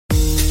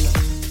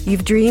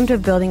You've dreamed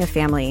of building a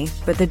family,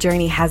 but the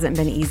journey hasn't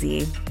been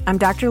easy. I'm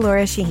Dr.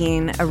 Laura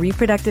Shaheen, a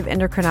reproductive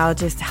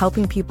endocrinologist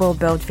helping people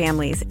build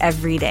families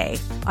every day.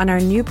 On our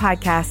new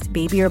podcast,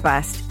 Baby or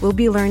Bust, we'll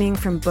be learning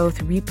from both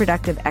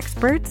reproductive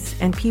experts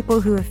and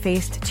people who have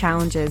faced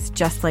challenges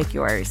just like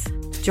yours.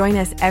 Join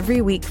us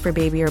every week for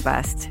Baby or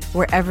Bust,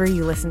 wherever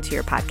you listen to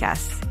your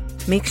podcasts.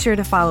 Make sure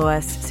to follow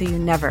us so you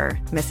never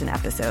miss an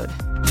episode.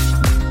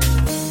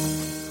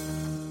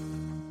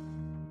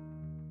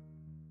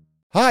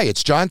 Hi,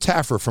 it's John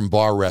Taffer from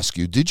Bar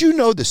Rescue. Did you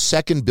know the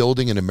second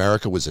building in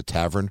America was a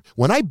tavern?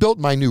 When I built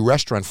my new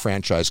restaurant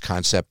franchise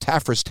concept,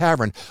 Taffer's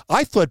Tavern,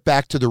 I thought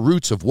back to the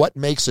roots of what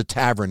makes a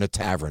tavern,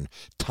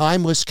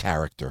 timeless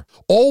character,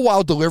 all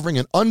while delivering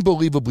an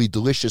unbelievably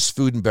delicious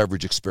food and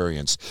beverage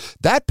experience.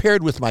 That,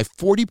 paired with my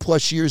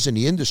 40-plus years in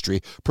the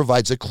industry,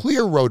 provides a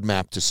clear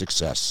roadmap to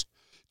success.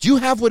 Do you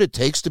have what it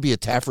takes to be a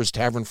Taffer's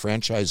Tavern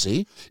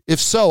franchisee? If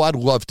so, I'd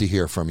love to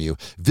hear from you.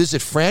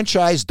 Visit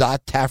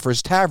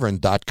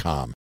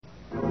franchise.tafferstavern.com.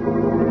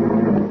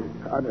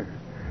 Carter,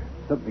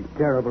 something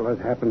terrible has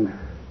happened.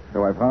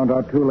 So I found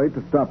out too late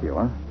to stop you,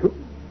 huh?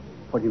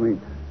 What do you mean?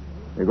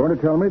 You're going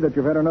to tell me that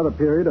you've had another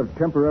period of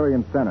temporary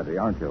insanity,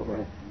 aren't you?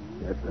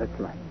 Yes, that's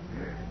right.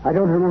 I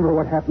don't remember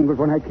what happened, but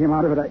when I came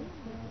out of it,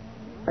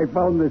 I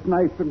found this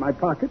knife in my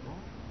pocket.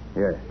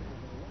 Yes,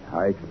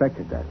 I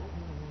expected that.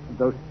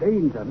 Those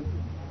stains on it.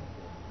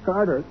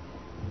 Carter,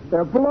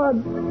 they're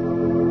blood.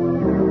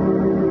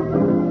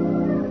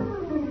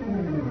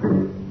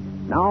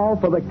 Now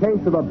for the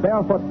case of the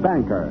Barefoot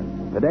Banker.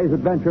 Today's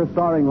adventure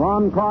starring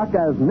Ron Clark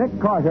as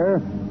Nick Carter,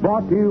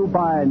 brought to you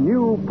by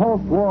new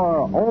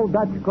post-war Old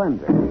Dutch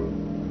Cleanser.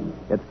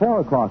 It's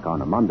 4 o'clock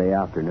on a Monday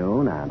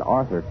afternoon, and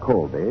Arthur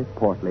Colby,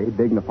 portly,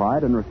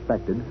 dignified, and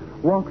respected,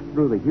 walks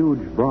through the huge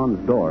bronze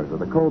doors of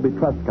the Colby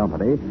Trust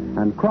Company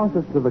and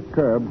crosses to the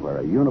curb where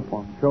a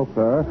uniformed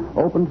chauffeur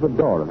opens the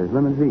door of his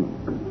limousine.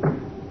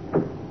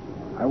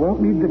 I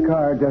won't need the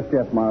car just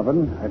yet,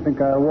 Marvin. I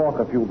think I'll walk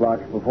a few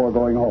blocks before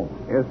going home.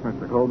 Yes,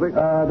 Mr. Colby?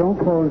 Don't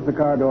close the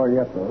car door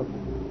yet, though.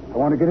 I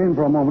want to get in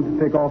for a moment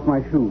to take off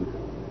my shoes.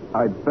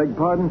 I beg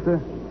pardon, sir?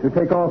 To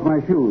take off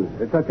my shoes.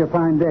 It's such a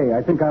fine day.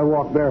 I think I'll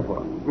walk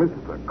barefoot.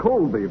 Mr.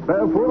 Colby,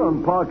 barefoot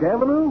on Park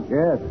Avenue?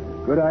 Yes.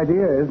 Good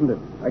idea, isn't it?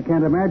 I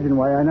can't imagine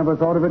why I never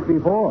thought of it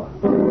before.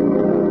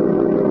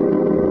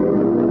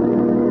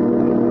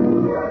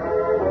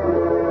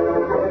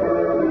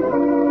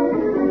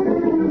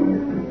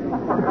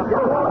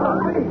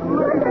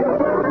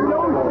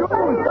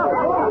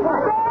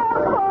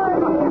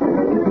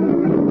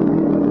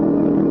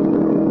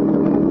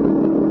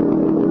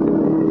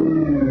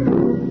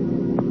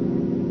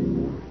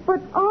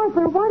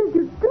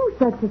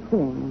 Such a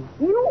thing.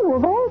 You,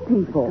 of all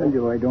people. I tell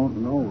you, I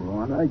don't know,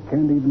 Ron. I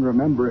can't even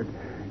remember it.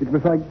 It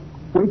was like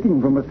waking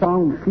from a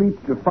sound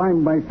sleep to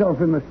find myself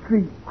in the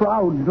street,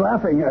 crowds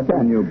laughing at me.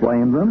 Can you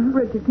blame them?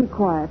 Richard, keep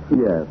quiet.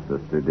 Yes,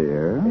 sister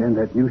dear. And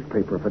that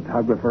newspaper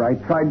photographer, I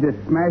tried to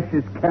smash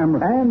his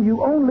camera. And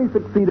you only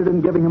succeeded in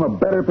giving him a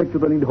better picture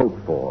than he'd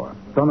hoped for.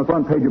 It's on the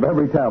front page of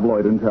every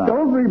tabloid in town.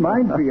 Don't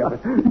remind me of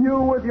it.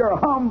 You with your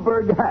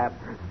Homburg hat,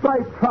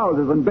 striped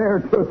trousers, and bare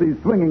tussies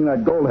swinging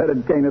that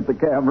gold-headed cane at the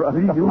camera.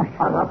 You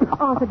shut up.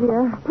 Arthur,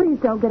 dear, please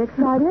don't get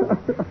excited.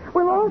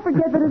 We'll all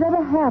forget that it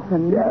ever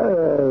happened.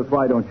 Yes,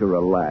 why don't you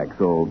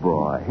relax, old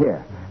boy?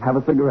 Here, have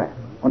a cigarette.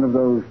 One of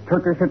those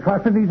Turkish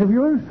atrocities of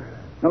yours?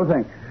 No,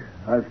 thanks.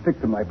 I'll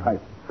stick to my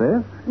pipe.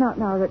 Sis? Not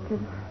now,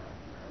 Richard.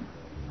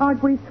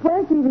 Aren't we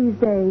swanky these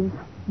days?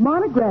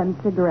 Monogram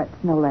cigarettes,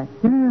 no less.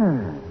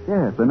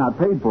 Yes, they're not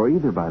paid for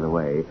either, by the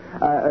way.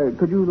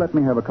 Could you let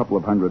me have a couple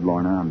of $100,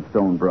 Lorna? I'm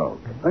stone broke.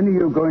 When are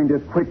you going to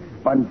quit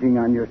sponging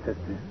on your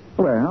sister?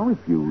 Well, if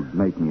you'd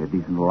make me a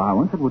decent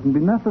allowance, it wouldn't be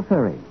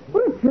necessary.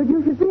 Richard,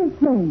 you should be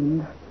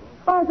ashamed.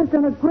 Arthur's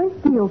done a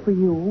great deal for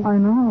you. I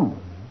know.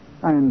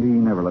 And he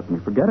never lets me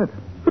forget it.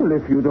 Well,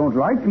 if you don't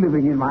like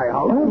living in my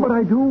house... Oh, but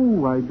I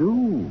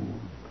do.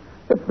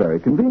 It's very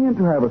convenient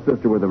to have a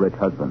sister with a rich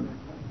husband,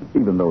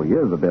 even though he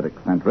is a bit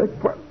eccentric.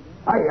 Well,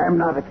 I am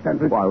not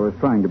eccentric. Well, I was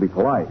trying to be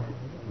polite.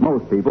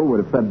 Most people would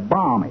have said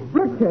balmy.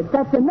 Richard,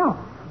 that's enough.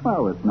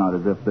 Well, it's not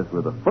as if this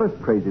were the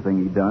first crazy thing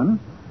he'd done.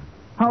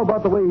 How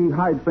about the way he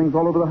hides things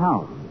all over the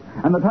house?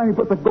 And the time he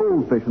put the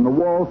goldfish in the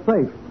wall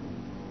safe?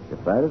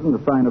 If that isn't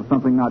a sign of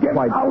something not Get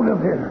quite... out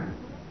of here.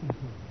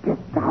 Get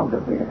out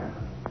of here.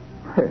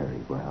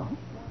 Very well.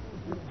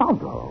 I'll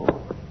go.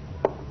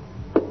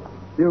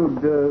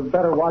 You'd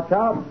better watch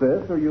out,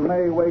 sis, or you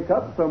may wake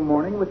up some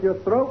morning with your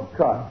throat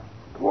cut.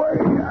 Wait,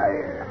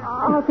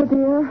 Arthur,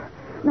 dear.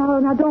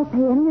 Now, don't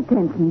pay any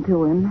attention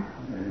to him.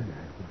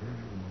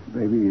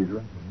 Maybe he's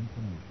right.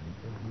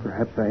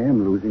 Perhaps I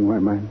am losing my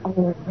mind.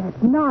 Oh,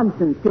 that's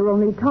nonsense. You're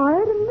only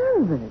tired and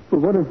nervous. But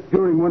what if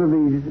during one of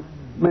these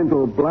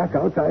mental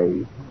blackouts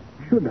I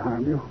should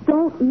harm you?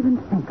 Don't even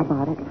think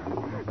about it.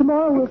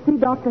 Tomorrow we'll see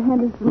Dr.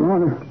 Henderson.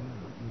 Lorna,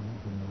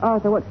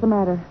 Arthur, what's the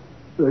matter?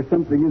 there's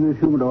something in this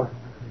humidor.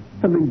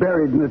 Something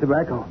buried in the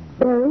tobacco.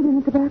 Buried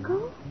in the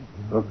tobacco?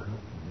 Look,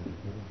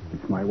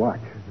 it's my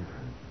watch.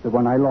 The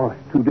one I lost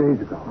 2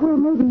 days ago. Well,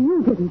 maybe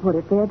you didn't put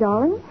it there,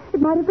 darling. It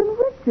might have been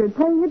Richard. pictured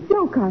playing a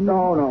joke on me.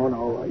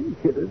 No. I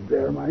hid it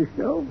there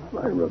myself.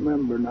 I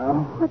remember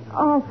now. But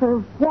Arthur,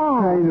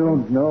 why? I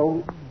don't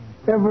know.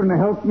 Heaven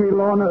help me,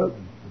 Lorna.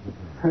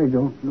 I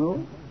don't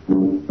know.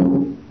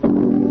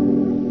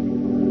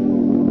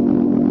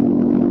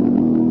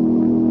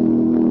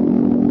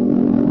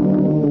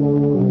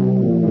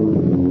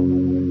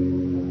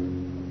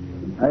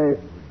 I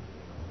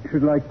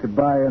should like to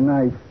buy a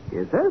knife.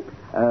 Yes, sir?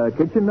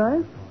 Kitchen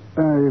knife?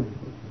 I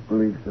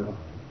believe so.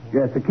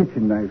 Yes, a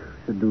kitchen knife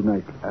should do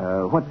nicely.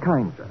 What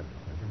kind, sir?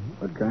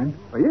 What kind?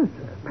 Oh, yes,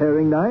 sir.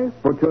 Paring knife,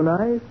 butcher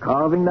knife,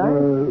 carving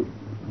knife?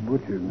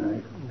 Butcher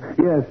knife.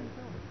 Yes,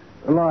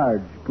 a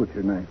large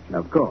butcher knife.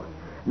 Of course.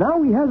 Now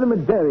we have them at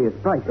various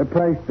prices. The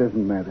price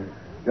doesn't matter,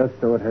 just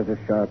so it has a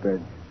sharp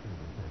edge.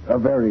 A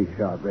very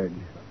sharp edge.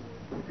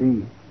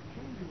 See,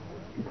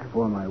 it's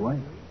for my wife.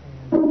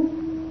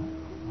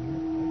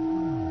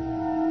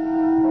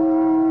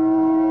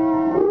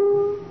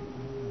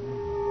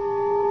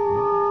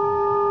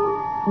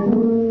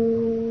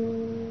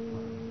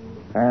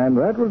 And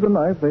that was the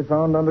knife they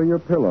found under your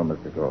pillow,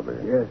 Mr. Colby.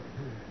 Yes.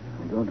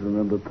 I don't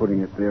remember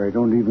putting it there. I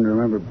don't even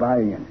remember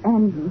buying it.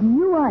 And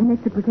you aren't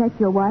it to protect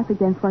your wife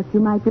against what you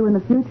might do in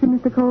the future,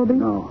 Mr. Colby?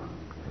 No.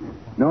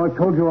 No, I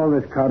told you all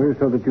this, Carter,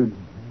 so that you'd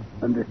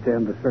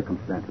understand the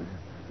circumstances.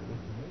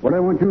 What I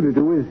want you to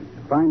do is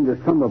find the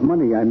sum of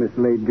money I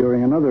mislaid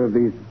during another of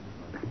these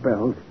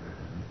spells.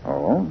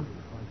 Oh?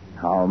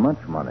 How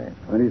much money?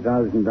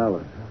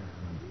 $20,000.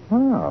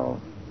 Wow.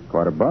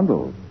 Quite a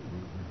bundle.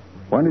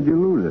 When did you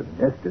lose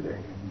it? Yesterday.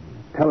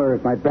 Tell her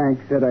at my bank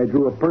said I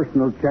drew a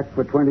personal check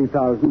for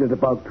 $20,000 at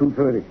about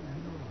 2:30.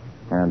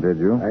 And did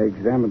you? I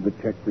examined the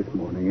check this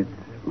morning. It's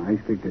my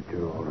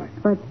signature, all right.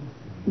 But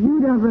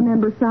you don't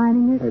remember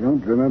signing it? I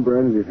don't remember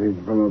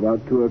anything from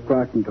about 2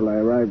 o'clock until I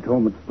arrived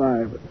home at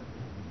 5.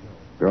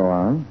 Go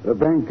on. The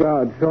bank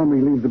guard saw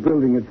me leave the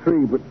building at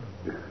 3, but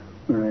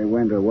when I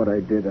went or what I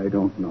did, I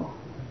don't know.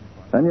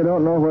 Then you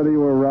don't know whether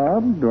you were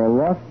robbed or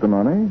lost the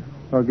money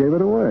or gave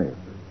it away.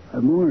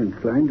 I'm more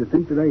inclined to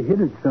think that I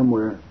hid it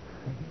somewhere.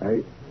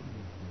 I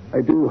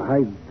do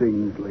hide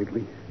things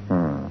lately.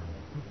 Well,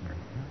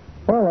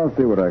 I'll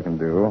see what I can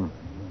do.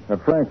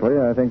 But frankly,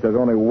 I think there's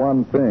only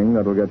one thing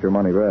that'll get your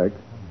money back.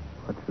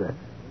 What's that?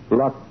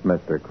 Luck,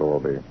 Mr.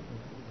 Colby.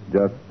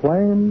 Just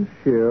plain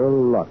sheer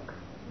luck.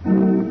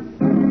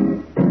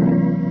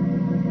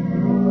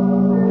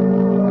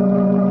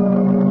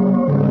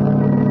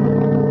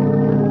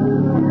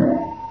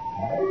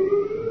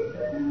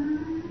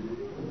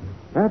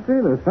 Patsy,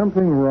 there's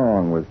something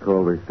wrong with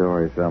Colby's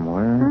story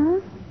somewhere. Huh?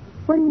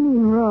 What do you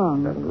mean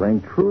wrong? Doesn't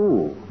ring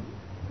true.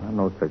 I'm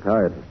no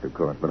psychiatrist, of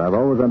course, but I've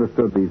always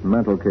understood these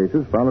mental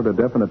cases followed a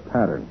definite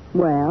pattern.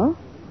 Well?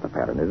 The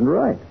pattern isn't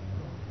right.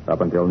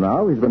 Up until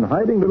now, he's been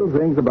hiding little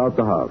things about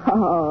the house.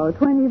 Oh,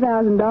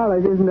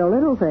 $20,000 isn't a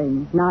little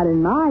thing. Not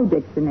in my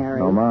dictionary.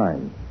 No,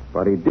 mine.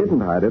 But he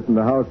didn't hide it in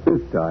the house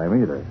this time,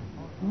 either.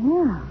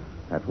 Yeah.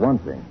 That's one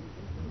thing.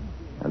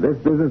 And this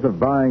business of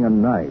buying a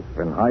knife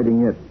and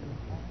hiding it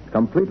is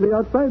completely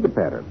outside the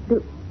pattern.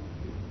 Do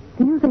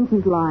you think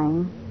he's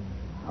lying?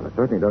 Well, it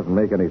certainly doesn't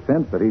make any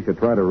sense that he should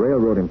try to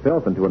railroad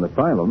himself into an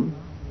asylum.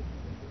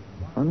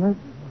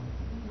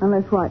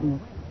 Unless what,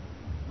 Nick?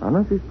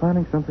 Unless he's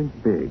planning something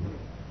big.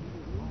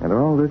 And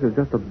all this is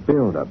just a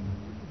build-up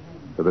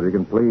so that he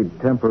can plead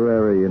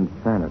temporary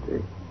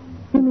insanity.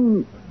 You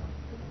mean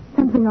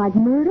something like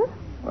murder?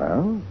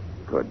 Well,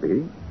 could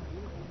be.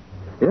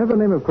 You have the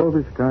name of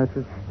Colby's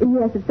psychiatrist?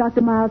 Yes, it's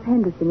Dr. Miles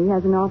Henderson. He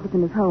has an office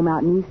in his home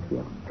out in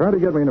Eastfield. Try to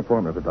get me an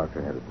appointment with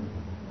Dr. Henderson.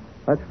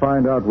 Let's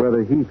find out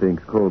whether he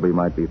thinks Colby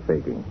might be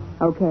faking.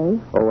 Okay.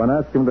 Oh, and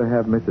ask him to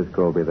have Mrs.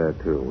 Colby there,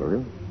 too, will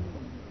you?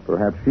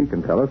 Perhaps she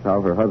can tell us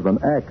how her husband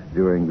acts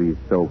during these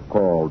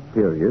so-called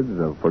periods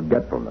of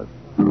forgetfulness.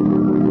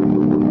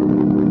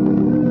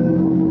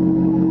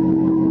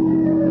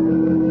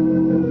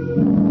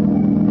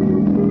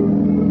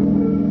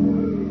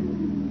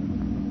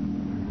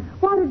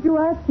 Why did you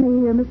ask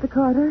me here, Mr.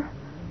 Carter?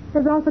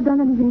 Has Arthur done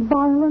anything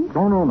violent?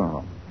 Oh,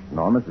 no.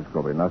 No, Mrs.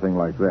 Colby, nothing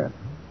like that.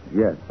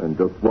 Yes. And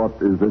just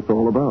what is this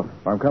all about?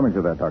 I'm coming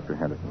to that, Dr.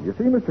 Henderson. You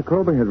see, Mr.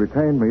 Colby has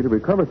retained me to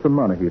recover some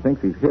money he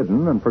thinks he's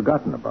hidden and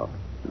forgotten about.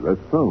 Is that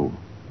so?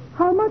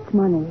 How much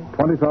money?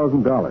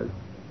 $20,000.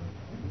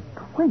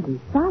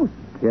 20,000.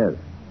 Yes.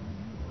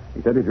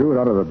 He said he drew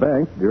it out of the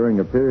bank during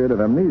a period of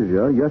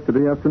amnesia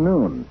yesterday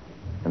afternoon.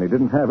 And he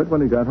didn't have it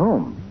when he got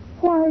home.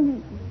 Why,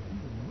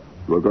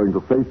 You're going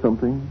to say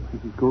something,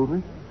 Mrs.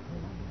 Colby?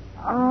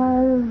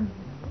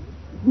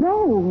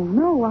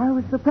 no, I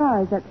was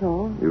surprised, that's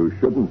all. You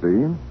shouldn't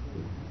be.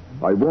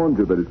 I warned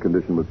you that his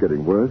condition was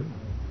getting worse.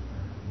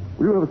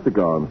 Will you have a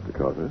cigar, Mr.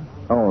 Carter?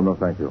 Oh, no,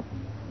 thank you.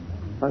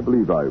 I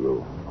believe I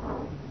will.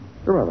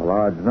 It's a rather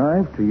large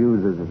knife to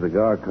use as a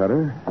cigar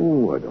cutter.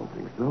 Oh, I don't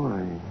think so.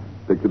 I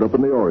picked it up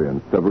in the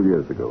Orient several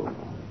years ago.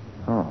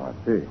 Oh, I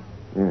see.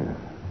 Yes.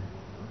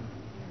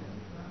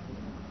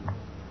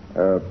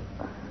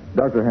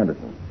 Dr.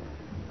 Henderson,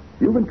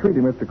 you've been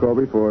treating Mr.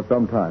 Colby for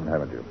some time,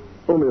 haven't you?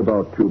 Only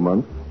about 2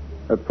 months.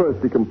 At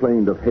first, he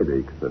complained of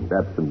headaches and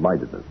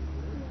absent-mindedness.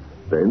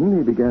 Then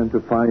he began to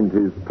find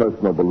his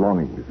personal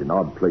belongings in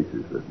odd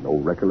places. There's no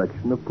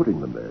recollection of putting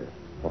them there.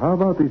 Well, how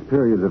about these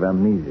periods of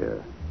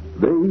amnesia?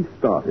 They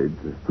started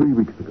 3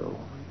 weeks ago,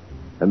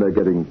 and they're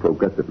getting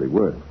progressively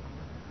worse.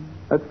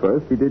 At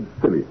first, he did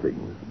silly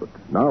things, but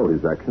now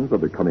his actions are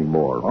becoming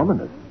more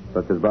ominous.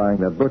 Such as buying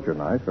that butcher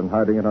knife and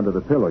hiding it under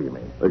the pillow, you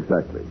mean?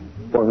 Exactly.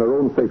 For her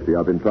own safety,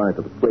 I've been trying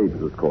to persuade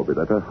Mrs. Colby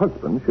that her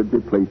husband should be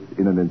placed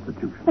in an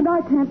institution. And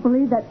I can't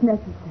believe that's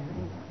necessary.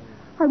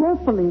 I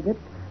won't believe it.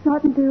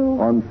 Not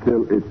until...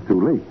 Until it's too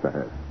late,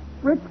 perhaps.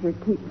 Richard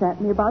keeps at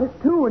me about it,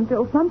 too,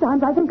 until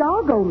sometimes I think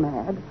I'll go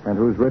mad. And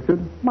who's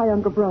Richard? My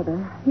younger brother.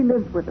 He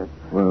lives with us.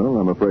 Well,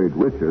 I'm afraid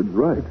Richard's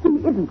right. He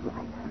isn't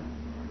right.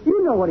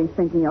 You know what he's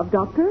thinking of,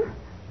 Doctor.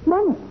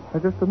 Money.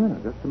 Just a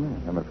minute.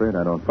 I'm afraid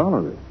I don't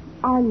follow this.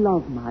 I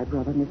love my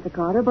brother, Mr.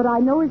 Carter, but I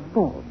know his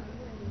fault.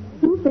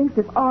 He thinks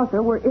if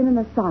Arthur were in an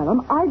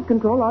asylum, I'd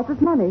control Arthur's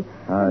money.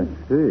 I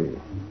see.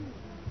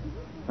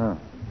 Huh.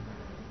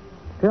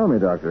 Tell me,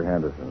 Dr.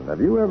 Henderson, have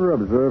you ever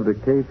observed a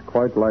case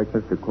quite like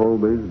Mr.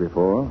 Colby's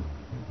before?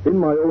 In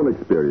my own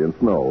experience,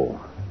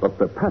 no. But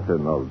the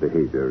pattern of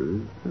behavior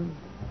is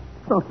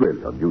not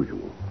really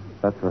unusual.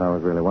 That's what I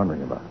was really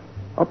wondering about.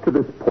 Up to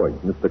this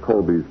point, Mr.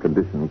 Colby's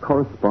condition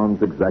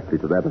corresponds exactly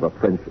to that of a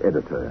French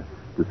editor,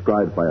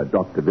 described by a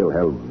Dr.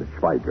 Wilhelm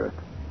Schweigert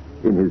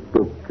in his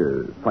book,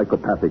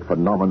 Psychopathic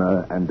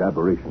Phenomena and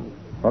Aberrations.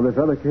 Well, this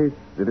other case,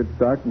 did it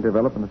start and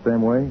develop in the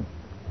same way?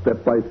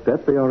 Step by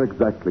step, they are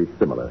exactly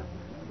similar.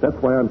 That's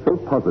why I'm so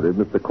positive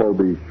Mr.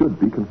 Colby should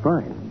be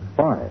confined.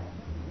 Why?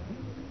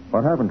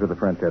 What happened to the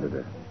French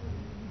editor?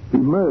 He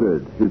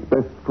murdered his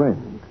best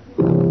friend.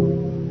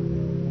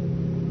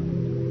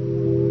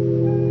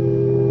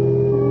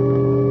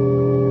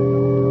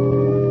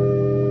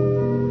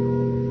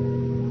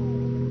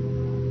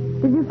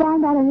 Did you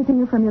find out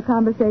anything from your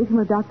conversation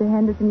with Dr.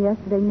 Henderson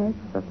yesterday, Nick?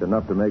 That's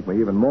enough to make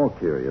me even more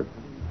curious.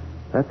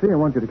 Patsy, I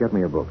want you to get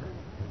me a book.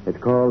 It's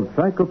called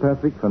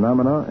Psychopathic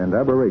Phenomena and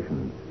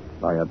Aberrations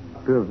by a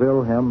Dr.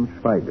 Wilhelm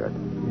Schweigert.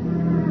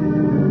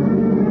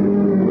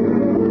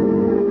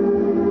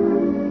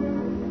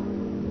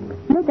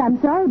 Nick,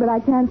 I'm sorry, but I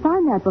can't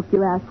find that book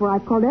you asked for.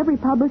 I've called every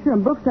publisher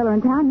and bookseller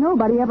in town.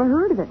 Nobody ever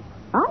heard of it.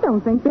 I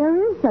don't think there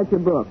is such a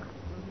book.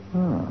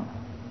 Oh.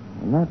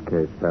 In that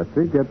case,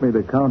 Patsy, get me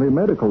the County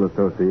Medical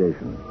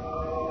Association.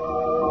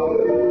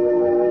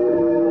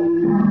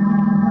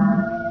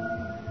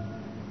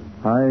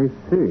 I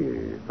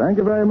see. Thank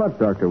you very much,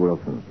 Dr.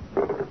 Wilson.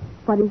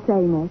 What do you say,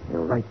 Nick?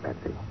 You're right,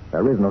 Patsy.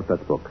 There is no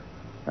such book.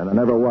 And there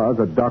never was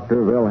a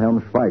Dr.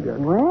 Wilhelm Schweigert.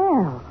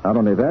 Well. Not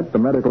only that, the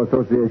Medical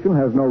Association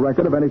has no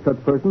record of any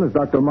such person as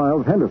Dr.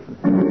 Miles Henderson.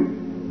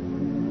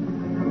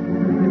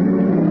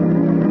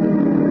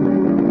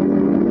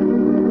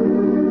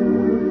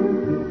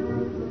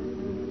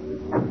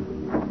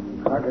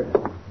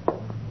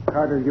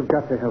 Carter, you've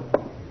got to help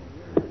me.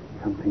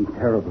 Something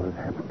terrible has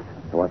happened.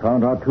 So I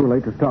found out too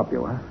late to stop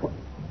you, huh?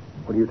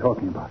 What are you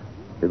talking about?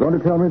 You're going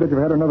to tell me that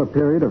you've had another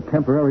period of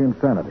temporary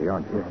insanity,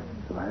 aren't you?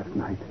 Last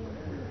night,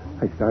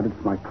 I started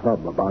for my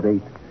club about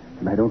 8,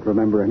 and I don't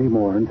remember any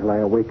more until I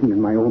awakened in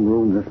my own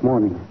room this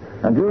morning.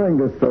 And during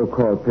this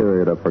so-called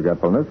period of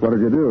forgetfulness, what did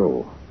you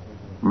do?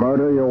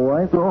 Murder your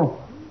wife?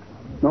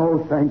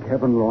 No, thank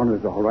heaven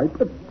Lorna's all right.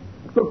 But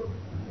look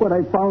what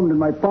I found in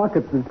my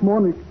pockets this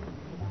morning.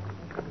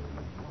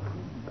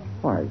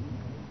 Why,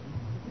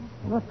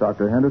 that's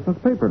Dr. Henderson's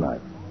paper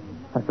knife.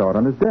 I saw it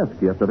on his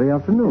desk yesterday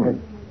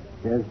afternoon.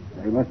 Yes,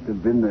 I must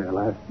have been there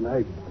last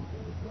night.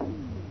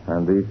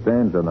 And these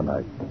stains on the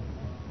knife.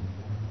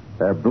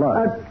 They're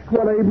blood. That's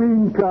what I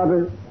mean,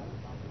 Carter.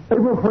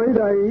 I'm afraid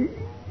I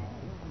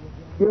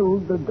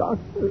killed the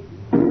doctor.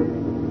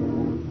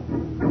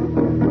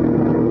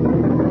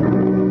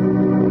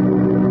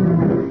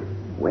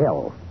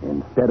 Well,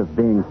 instead of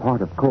being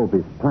part of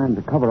Colby's plan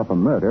to cover up a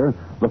murder,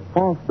 the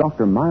false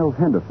Dr. Miles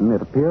Henderson,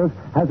 it appears,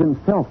 has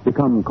himself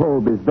become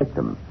Colby's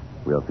victim.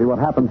 We'll see what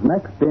happens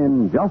next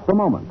in just a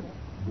moment.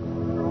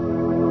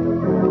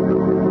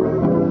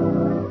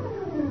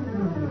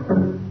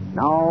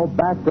 Now,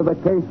 back to the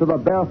case of the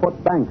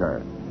Barefoot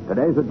banker.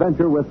 Today's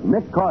adventure with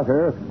Nick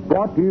Carter,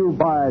 brought to you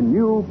by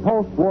new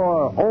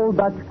post-war Old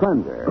Dutch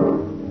cleanser.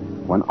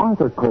 When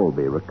Arthur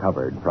Colby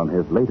recovered from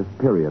his latest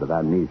period of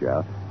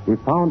amnesia, he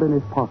found in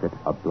his pocket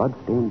a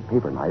blood-stained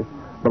paper knife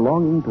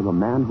belonging to the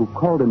man who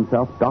called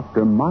himself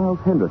Dr. Miles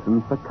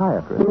Henderson,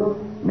 psychiatrist.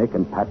 Nick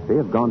and Patsy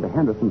have gone to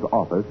Henderson's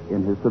office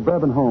in his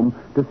suburban home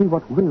to see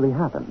what really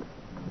happened.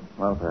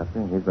 Well,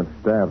 Patsy, he's been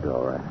stabbed,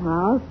 all right.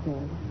 I'll say.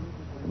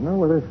 You know,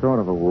 with this sort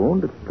of a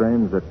wound, it's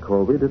strange that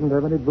Colby didn't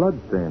have any blood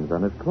stains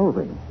on his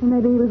clothing.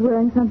 Maybe he was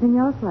wearing something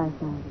else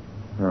last night.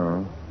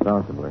 Oh,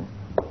 possibly.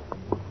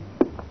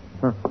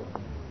 Huh.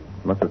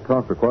 Must have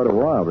talked for quite a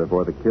while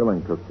before the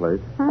killing took place.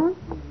 Huh?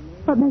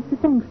 What makes you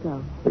think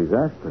so? These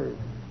ashtrays.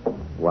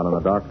 One on the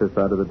doctor's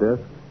side of the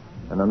desk,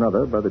 and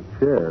another by the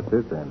chair at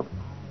this end.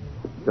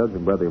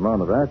 Judging by the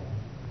amount of ash.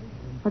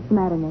 What's the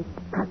matter, Nick?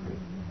 Patsy,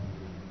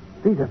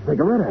 these are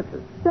cigarette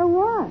ashes. So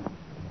what?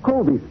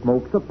 Colby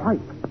smokes a pipe.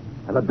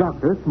 And the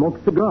doctor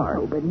smokes cigars.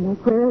 Oh, but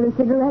Nick, where are the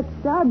cigarette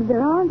stubs?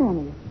 There aren't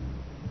any.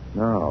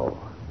 No.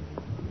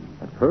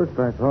 At first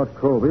I thought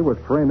Colby was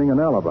framing an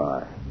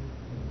alibi.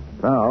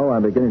 Now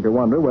I'm beginning to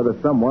wonder whether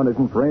someone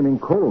isn't framing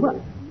Colby.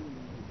 What?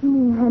 You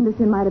mean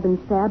Henderson might have been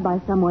stabbed by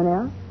someone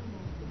else?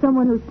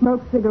 Someone who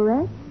smoked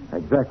cigarettes?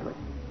 Exactly.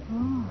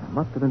 Oh. There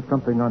must have been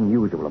something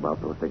unusual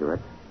about those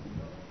cigarettes.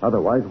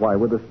 Otherwise, why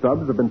would the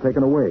stubs have been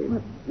taken away?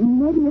 Well,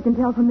 maybe you can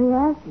tell from the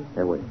ashes.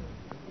 Here, wait.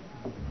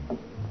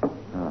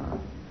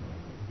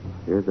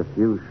 Here's a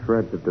few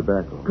shreds of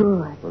tobacco.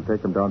 Good. We'll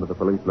take them down to the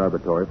police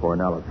laboratory for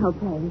analysis.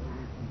 Okay.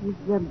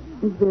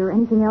 Is there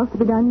anything else to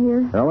be done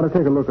here? Now, I want to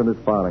take a look in this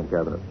filing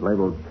cabinet,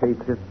 labeled Case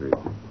History.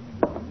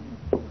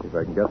 See if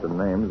I can get the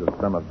names of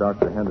some of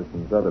Dr.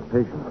 Henderson's other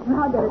patients.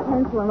 I'll get a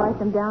pencil and write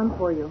them down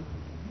for you.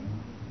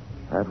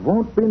 That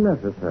won't be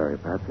necessary,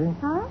 Patsy.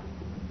 Huh?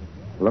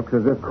 Looks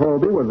as if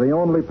Colby was the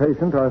only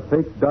patient our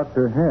fake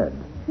doctor had.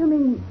 You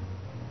mean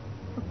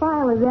the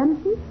file is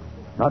empty?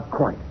 Not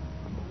quite.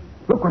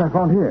 Look what I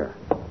found here.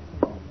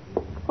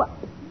 What?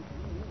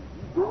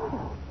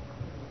 Yeah.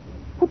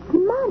 It's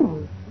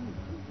money.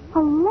 A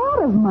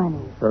lot of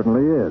money.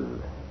 Certainly is.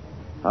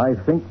 I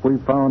think we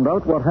found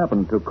out what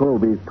happened to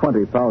Colby's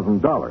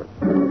 $20,000.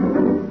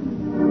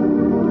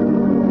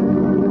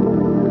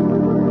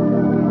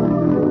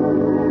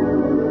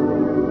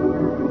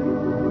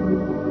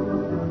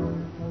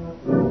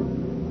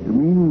 You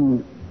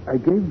mean I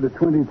gave the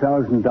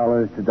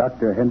 $20,000 to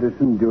Dr.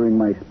 Henderson during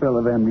my spell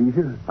of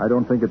amnesia? I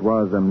don't think it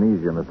was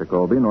amnesia, Mr.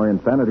 Colby, nor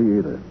insanity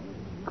either.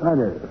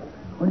 Carter,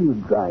 what are you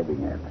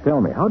driving at?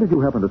 Tell me, how did you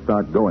happen to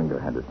start going to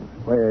Henderson?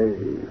 Why,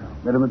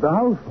 I met him at the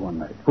house one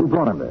night. Who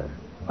brought him there?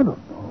 I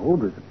don't know.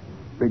 There's a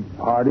big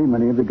party.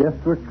 Many of the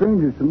guests were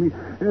strangers to me.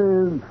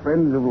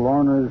 Friends of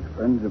Lorna's,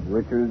 friends of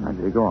Richard's.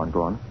 Okay, go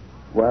on.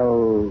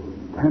 Well,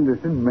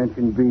 Henderson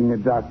mentioned being a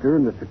doctor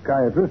and a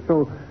psychiatrist,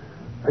 so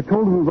I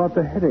told him about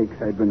the headaches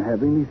I'd been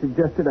having. He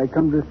suggested I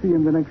come to see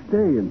him the next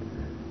day, and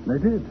I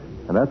did.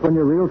 And that's when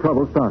your real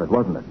trouble started,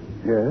 wasn't it?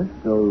 Yes,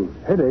 those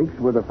headaches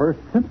were the first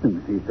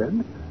symptoms, he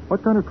said.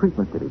 What kind of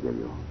treatment did he give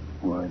you?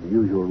 Why, the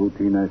usual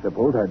routine, I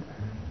suppose. I'd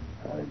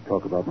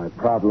talk about my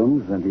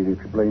problems, and he'd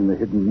explain the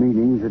hidden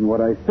meanings in what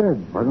I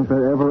said. Wasn't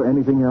there ever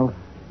anything else?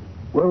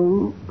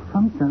 Well,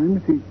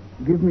 sometimes he'd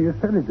give me a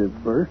sedative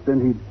first,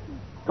 then he'd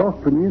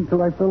talk to me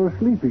until I fell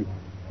asleep.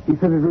 He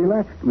said it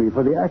relaxed me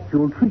for the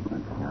actual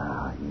treatment.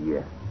 Ah,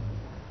 yes.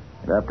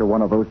 And after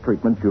one of those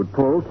treatments, you'd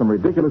pull some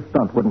ridiculous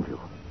stunt, wouldn't you?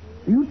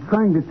 Are you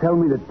trying to tell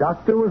me the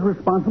doctor was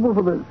responsible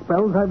for the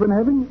spells I've been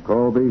having?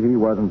 Colby, he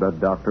wasn't a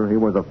doctor. He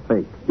was a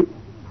fake.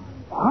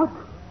 What?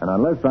 And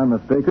unless I'm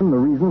mistaken, the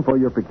reason for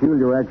your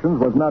peculiar actions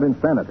was not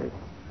insanity.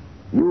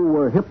 You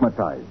were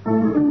hypnotized.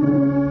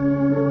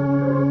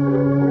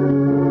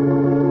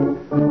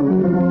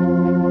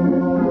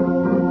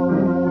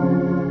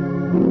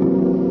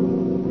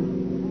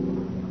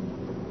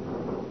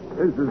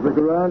 This is the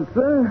garage,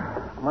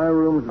 sir. My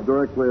room's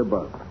directly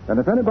above. And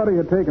if anybody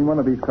had taken one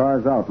of these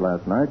cars out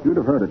last night, you'd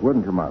have heard it,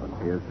 wouldn't you, Marvin?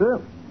 Yes, sir.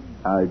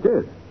 I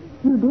did.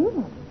 You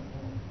did?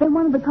 Then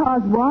one of the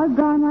cars was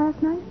gone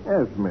last night?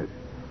 Yes, miss.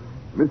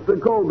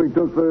 Mr. Colby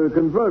took the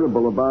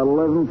convertible about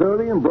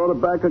 11:30 and brought it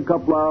back a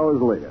couple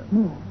hours later.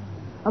 Yes.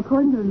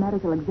 According to the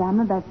medical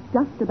examiner, that's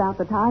just about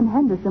the time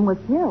Henderson was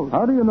killed.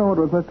 How do you know it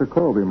was Mr.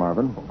 Colby,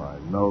 Marvin? I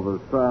know the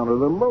sound of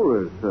the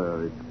motors,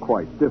 sir. It's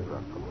quite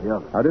different from the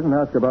other. I didn't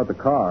ask about the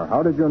car.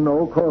 How did you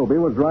know Colby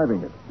was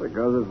driving it?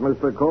 Because it's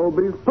Mr.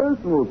 Colby's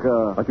personal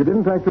car. But you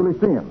didn't actually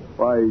see him.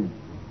 Why,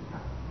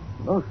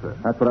 no, sir.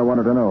 That's what I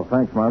wanted to know.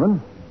 Thanks, Marvin.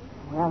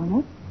 Well,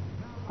 Nick,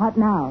 what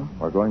now?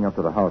 We're going up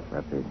to the house,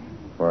 Patsy,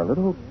 for a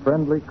little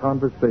friendly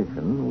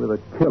conversation with a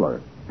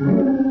killer.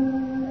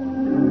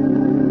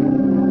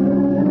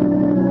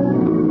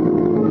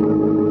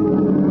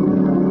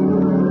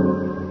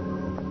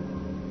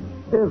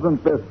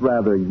 Isn't this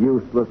rather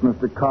useless,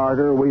 Mr.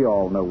 Carter? We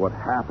all know what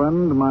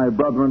happened. My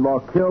brother-in-law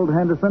killed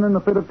Henderson in a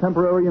fit of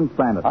temporary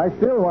insanity. I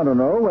still want to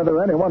know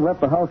whether anyone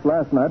left the house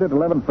last night at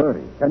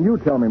 11:30. Can you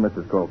tell me,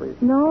 Mrs. Colby?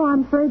 No,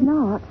 I'm afraid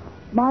not.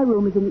 My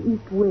room is in the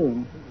east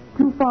wing.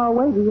 Too far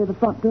away to hear the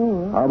front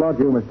door. How about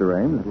you, Mr.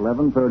 Ames? At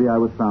 11:30, I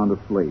was found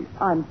asleep.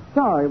 I'm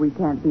sorry we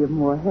can't be of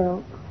more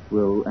help.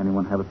 Will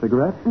anyone have a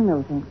cigarette?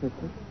 No, thanks,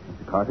 Richard.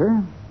 Mr.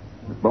 Carter?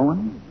 Miss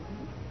Bowen?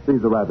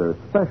 These are rather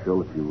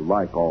special if you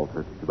like all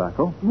turkey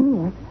tobacco.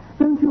 Yes.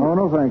 Don't you... Oh,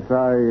 no, thanks.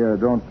 I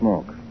don't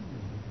smoke.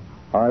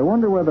 I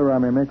wonder whether I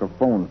may make a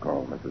phone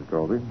call, Mrs.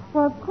 Colby.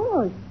 Well, of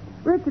course.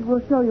 Richard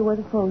will show you where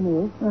the phone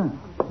is. Yeah.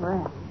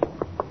 Well,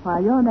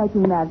 while you're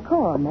making that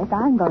call, Nick,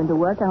 I'm going to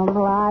work on a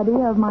little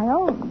idea of my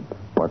own.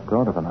 What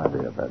sort of an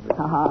idea, Patsy?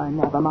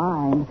 Never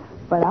mind.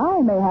 But I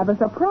may have a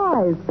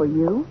surprise for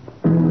you.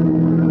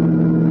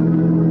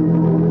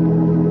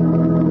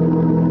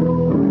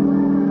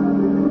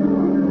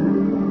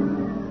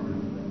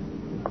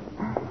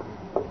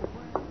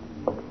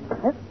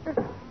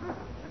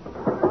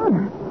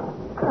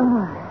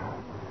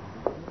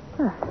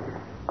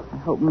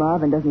 I hope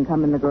Marvin doesn't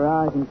come in the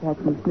garage and catch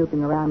me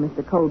snooping around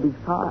Mr. Colby's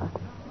car.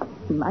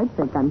 He might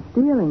think I'm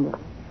stealing it.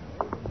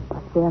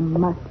 But there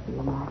must be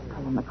an act.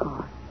 in the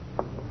car.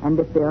 And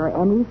if there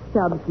are any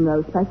stubs from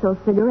those special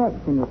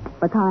cigarettes in it,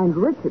 the kind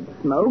Richard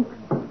smoked,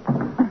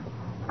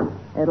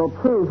 it'll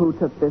prove who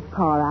took this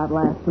car out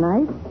last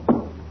night.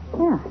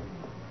 Yeah.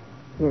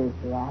 Here's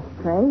the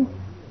ashtray.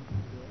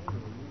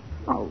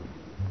 Oh,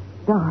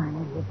 darn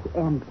it, it's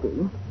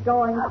empty.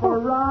 Going for a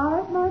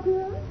ride, my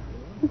dear?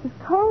 Mrs.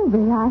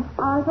 Colby, I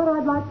thought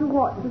I'd like to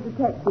watch the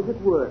detective at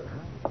work.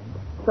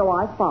 So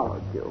I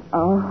followed you.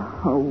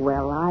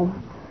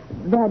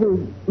 That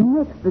is,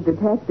 Nick's the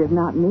detective,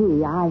 not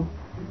me. I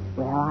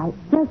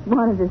just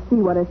wanted to see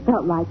what it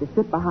felt like to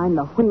sit behind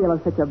the wheel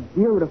of such a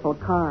beautiful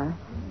car.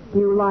 Do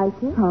you like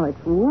it? Oh,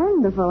 it's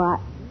wonderful.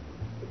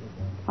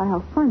 Why,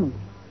 how funny.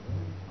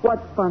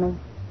 What's funny?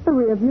 The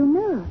rear view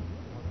mirror.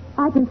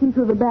 I can see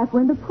through the back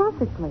window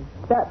perfectly.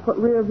 That's what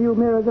rear view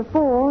mirrors are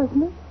for,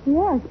 isn't it?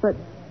 Yes, but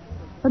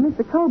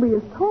Mr. Colby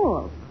is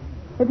tall.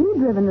 If he'd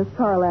driven this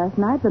car last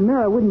night, the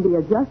mirror wouldn't be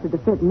adjusted to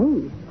fit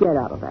me. Get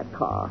out of that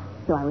car.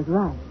 So I was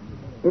right.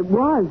 It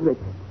was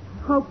Richard.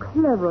 How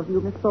clever of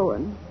you, Miss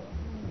Bowen.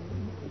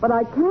 But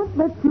I can't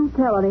let you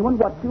tell anyone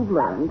what you've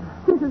learned.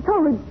 Mrs.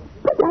 Colby,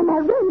 put down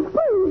that ring,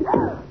 please.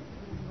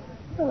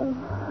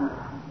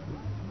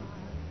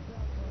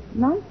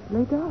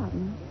 Nicely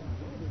done.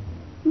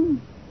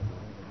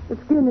 The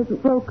skin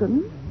isn't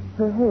broken.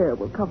 Her hair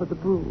will cover the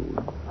bruise.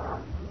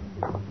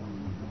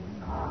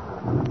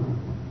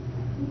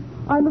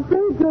 I'm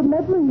afraid your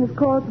meddling has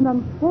caused an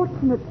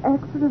unfortunate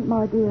accident,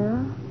 my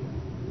dear.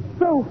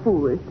 So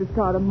foolish to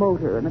start a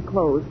motor in a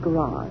closed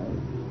garage.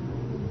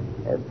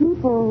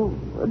 People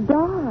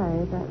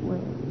die that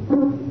way.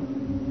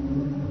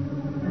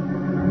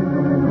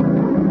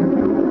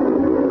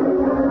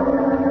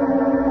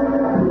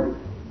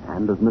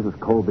 And as Mrs.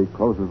 Colby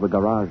closes the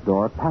garage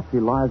door, Patsy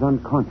lies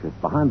unconscious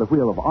behind the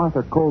wheel of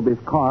Arthur Colby's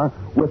car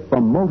with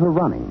the motor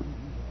running.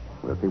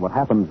 We'll see what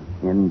happens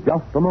in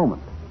just a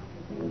moment.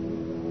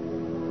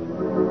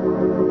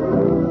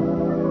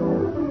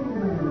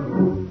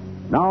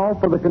 Now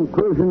for the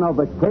conclusion of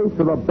the case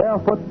of the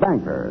Barefoot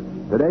Banker.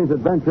 Today's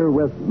adventure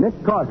with Nick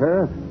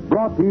Carter,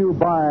 brought to you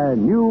by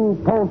new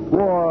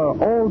post-war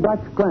Old Dutch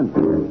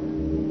cleanser.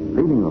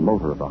 Leaving the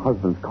motor of her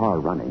husband's car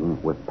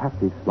running, with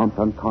Patsy slumped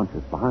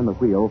unconscious behind the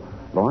wheel,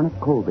 Lorna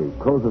Colby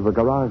closes the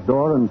garage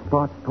door and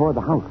starts toward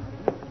the house.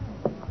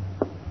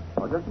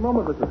 Oh, just a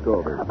moment, Mrs.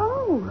 Colby.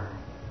 Oh,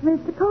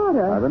 Mr.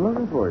 Carter. I've been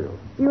looking for you.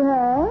 You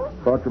have?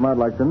 Thought you might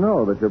like to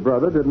know that your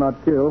brother did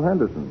not kill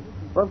Henderson.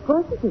 Well, of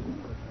course he didn't.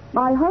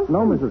 My husband...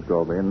 No, Mrs.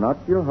 Colby, and not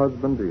your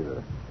husband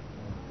either.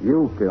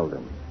 You killed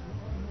him.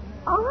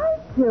 I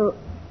killed...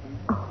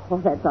 Oh, well,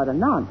 that's utter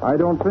nonsense. I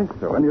don't think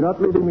so, and you're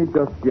not leaving me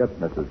just yet,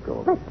 Mrs.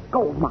 Colby. Let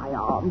go of my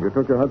arm. You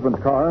took your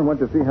husband's car and went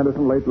to see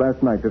Henderson late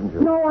last night, didn't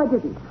you? No, I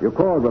didn't. You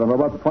called with him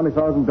about the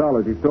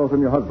 $20,000 he stole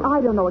from your husband.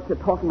 I don't know what you're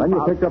talking Then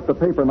about. you picked up the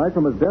paper knife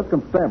from his desk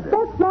and stabbed him.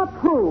 That's not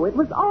true. It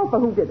was Arthur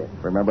who did it.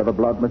 Remember the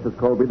blood, Mrs.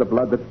 Colby? The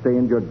blood that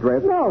stained your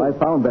dress? No. I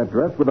found that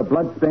dress with the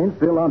blood stain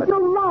still on it.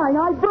 You're lying.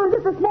 I burned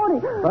it this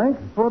morning.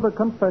 Thanks for the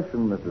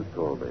confession, Mrs.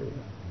 Colby.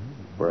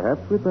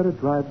 Perhaps we'd better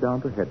drive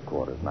down to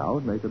headquarters now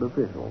and make it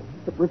official.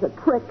 It was a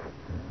trick.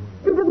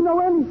 You didn't know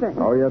anything.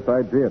 Oh, yes,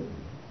 I did.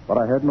 But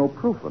I had no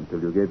proof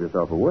until you gave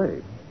yourself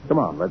away. Come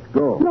on, let's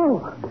go. No,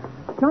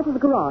 not to the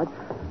garage.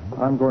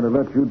 I'm going to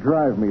let you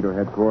drive me to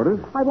headquarters.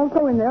 I won't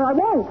go in there. I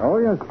won't. Oh,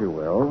 yes, you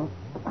will.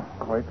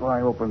 Wait till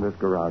I open this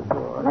garage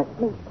door. Let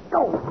me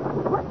go.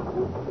 Let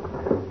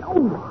me go.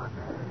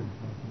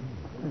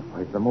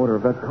 Where's the motor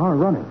of that car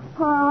running?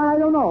 I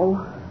don't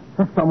know.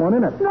 There's someone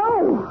in it.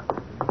 No.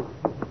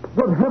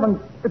 Good heavens,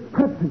 it's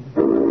Patsy.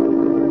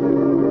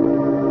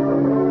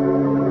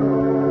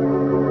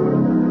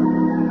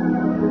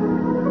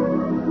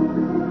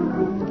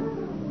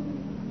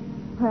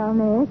 Well,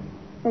 Nick,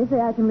 they say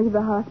I can leave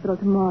the hospital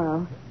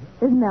tomorrow.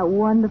 Isn't that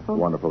wonderful?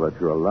 Wonderful that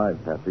you're alive,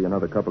 Patsy.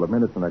 Another couple of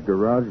minutes in that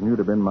garage, and you'd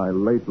have been my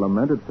late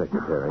lamented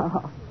secretary.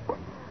 Oh.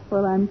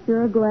 Well, I'm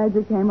sure glad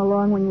you came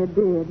along when you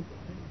did.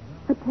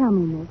 But tell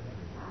me, Nick,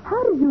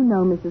 how did you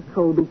know Mrs.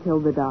 Colby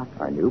killed the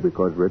doctor? I knew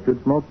because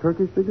Richard smoked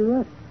Turkish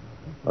cigarettes.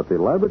 But the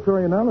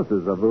laboratory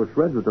analysis of those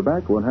shreds of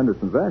tobacco in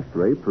Henderson's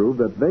ashtray proved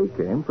that they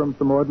came from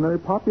some ordinary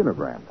popular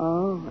brand.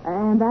 Oh,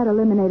 and that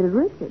eliminated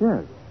Richard.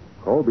 Yes.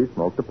 Colby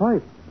smoked a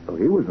pipe, so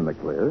he was in the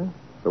clear.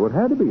 So it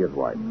had to be his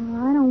wife.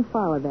 I don't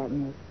follow that,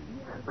 Nick.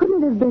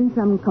 Couldn't it have been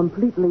some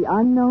completely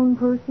unknown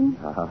person?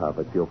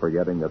 But you're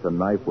forgetting that the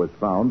knife was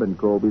found in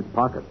Colby's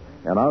pocket.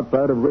 And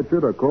outside of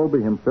Richard or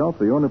Colby himself,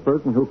 the only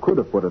person who could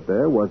have put it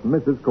there was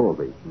Mrs.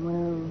 Colby.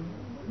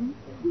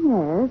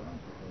 Well,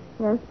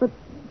 yes, but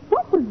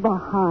what was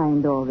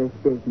behind all this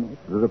business?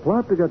 There's a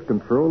plot to get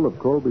control of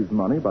Colby's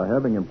money by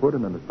having him put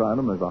in an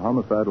asylum as a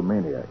homicidal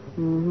maniac.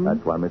 Mm-hmm.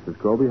 That's why Mrs.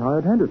 Colby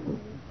hired Henderson,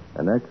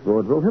 an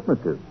ex-vaudeville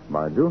hypnotist,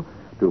 mind you,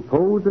 to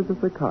pose as a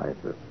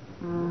psychiatrist.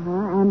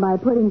 And by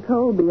putting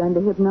Colby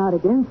under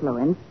hypnotic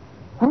influence,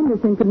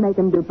 Henderson could make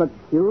him do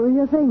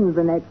peculiar things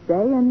the next day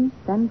and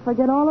then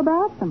forget all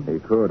about them. He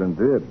could and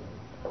did.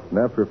 And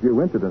after a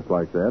few incidents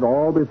like that,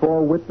 all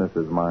before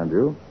witnesses, mind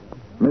you,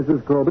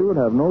 Mrs. Colby would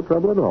have no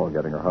trouble at all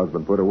getting her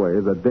husband put away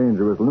as a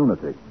dangerous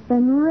lunatic.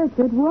 Then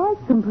Richard was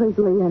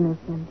completely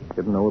innocent.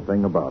 Didn't know a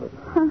thing about it.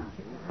 Huh.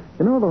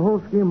 You know, the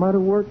whole scheme might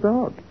have worked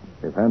out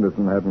if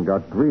Henderson hadn't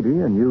got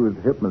greedy and used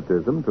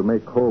hypnotism to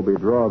make Colby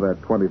draw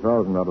that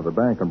 $20,000 out of the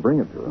bank and bring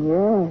it to him.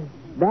 Yes,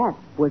 that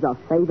was a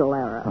fatal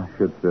error. I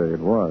should say it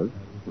was.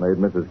 Made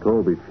Mrs.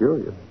 Colby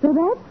furious. So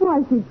that's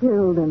why she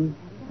killed him.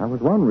 That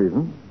was one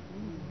reason.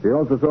 She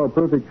also saw a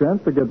perfect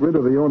chance to get rid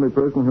of the only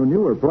person who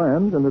knew her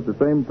plans and at the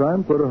same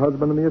time put her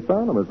husband in the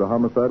asylum as a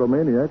homicidal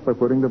maniac by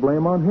putting the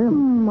blame on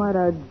him. What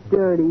a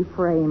dirty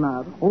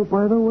frame-up. Oh,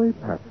 by the way,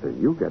 Patsy,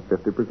 you get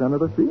 50% of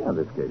the fee on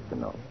this case, you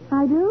know.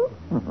 I do?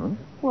 Mm-hmm.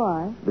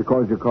 Why?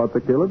 Because you caught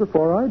the killer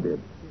before I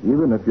did,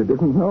 even if you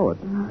didn't know it.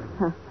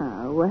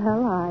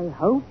 Well, I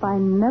hope I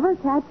never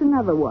catch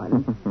another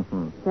one.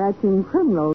 Catching criminals